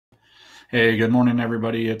Hey, good morning,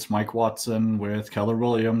 everybody. It's Mike Watson with Keller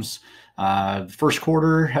Williams. The first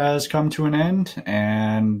quarter has come to an end,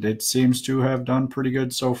 and it seems to have done pretty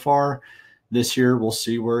good so far. This year, we'll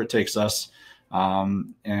see where it takes us.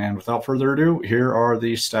 And without further ado, here are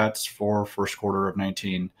the stats for first quarter of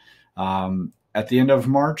 19. At the end of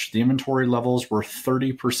March, the inventory levels were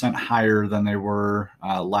 30% higher than they were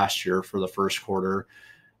last year for the first quarter.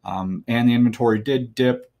 And the inventory did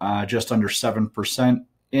dip just under 7%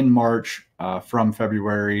 in March from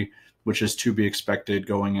February, which is to be expected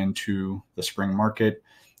going into the spring market.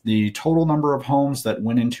 The total number of homes that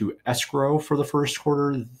went into escrow for the first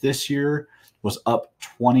quarter this year was up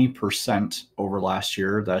 20% over last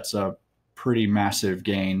year. That's a pretty massive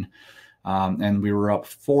gain. And we were up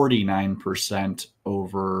 49%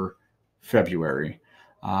 over February.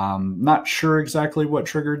 Not sure exactly what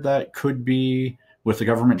triggered that. Could be with the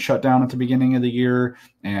government shutdown at the beginning of the year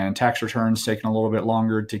and tax returns taking a little bit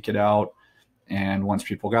longer to get out. And once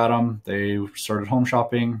people got them, they started home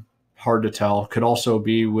shopping. Hard to tell. Could also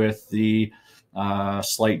be with the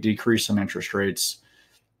slight decrease in interest rates.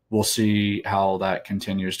 We'll see how that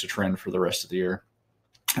continues to trend for the rest of the year.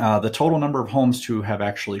 The total number of homes to have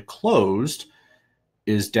actually closed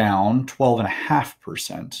is down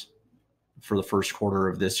 12.5% for the first quarter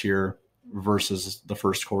of this year versus the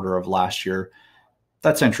first quarter of last year.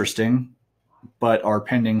 That's interesting, but our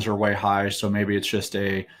pendings are way high, so maybe it's just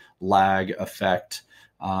a lag effect,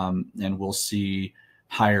 and we'll see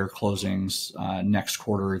higher closings next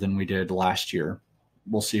quarter than we did last year.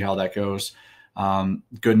 We'll see how that goes.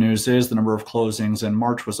 Good news is the number of closings in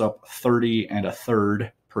March was up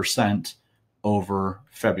 30.33% over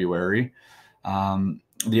February.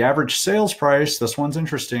 The average sales price, this one's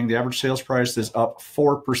interesting. The average sales price is up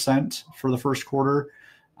 4% for the first quarter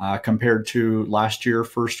compared to last year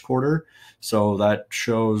first quarter. So that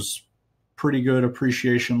shows pretty good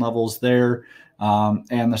appreciation levels there.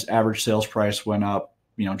 And this average sales price went up,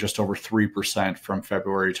 just over 3% from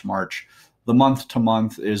February to March. The month to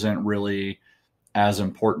month isn't really as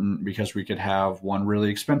important because we could have one really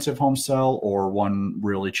expensive home sell or one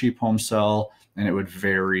really cheap home sell, and it would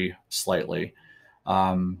vary slightly.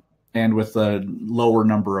 And with the lower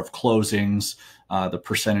number of closings, the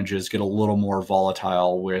percentages get a little more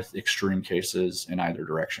volatile with extreme cases in either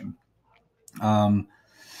direction. So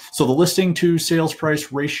the listing to sales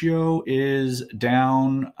price ratio is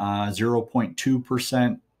down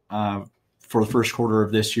 0.2% for the first quarter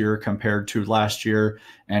of this year compared to last year,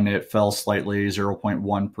 and it fell slightly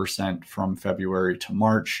 0.1% from February to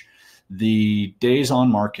March. The days on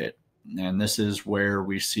market, and this is where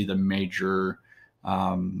we see the major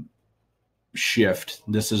shift.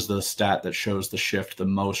 This is the stat that shows the shift the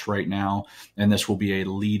most right now, and this will be a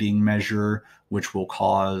leading measure, which will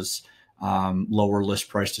cause lower list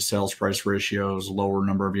price to sales price ratios, lower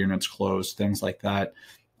number of units closed, things like that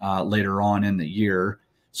later on in the year.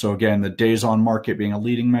 So again, the days on market being a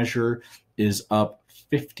leading measure is up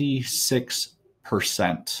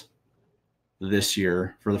 56% this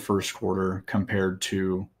year for the first quarter compared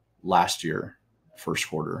to last year first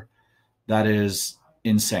quarter. That is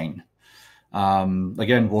insane.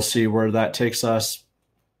 Again, we'll see where that takes us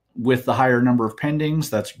with the higher number of pendings.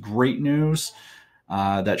 That's great news.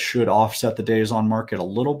 That should offset the days on market a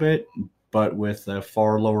little bit, but with a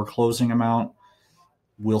far lower closing amount,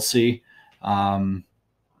 we'll see.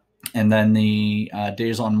 And then the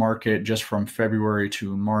days on market just from February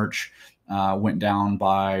to March went down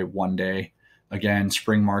by 1 day. Again,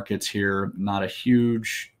 spring markets here, not a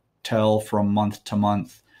huge tell from month to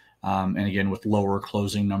month. And again, with lower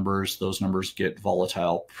closing numbers, those numbers get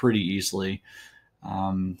volatile pretty easily.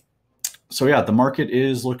 So yeah, the market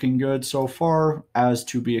is looking good so far, as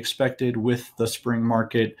to be expected with the spring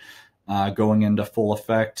market going into full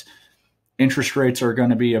effect. Interest rates are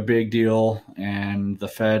going to be a big deal, and the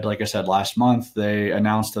Fed, like I said, last month, they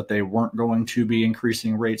announced that they weren't going to be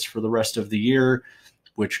increasing rates for the rest of the year,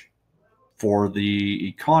 which for the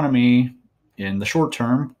economy in the short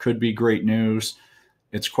term could be great news.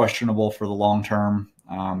 It's questionable for the long term,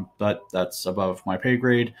 but that's above my pay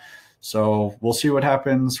grade. So we'll see what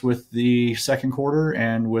happens with the second quarter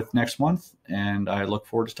and with next month, and I look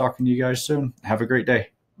forward to talking to you guys soon. Have a great day.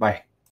 Bye.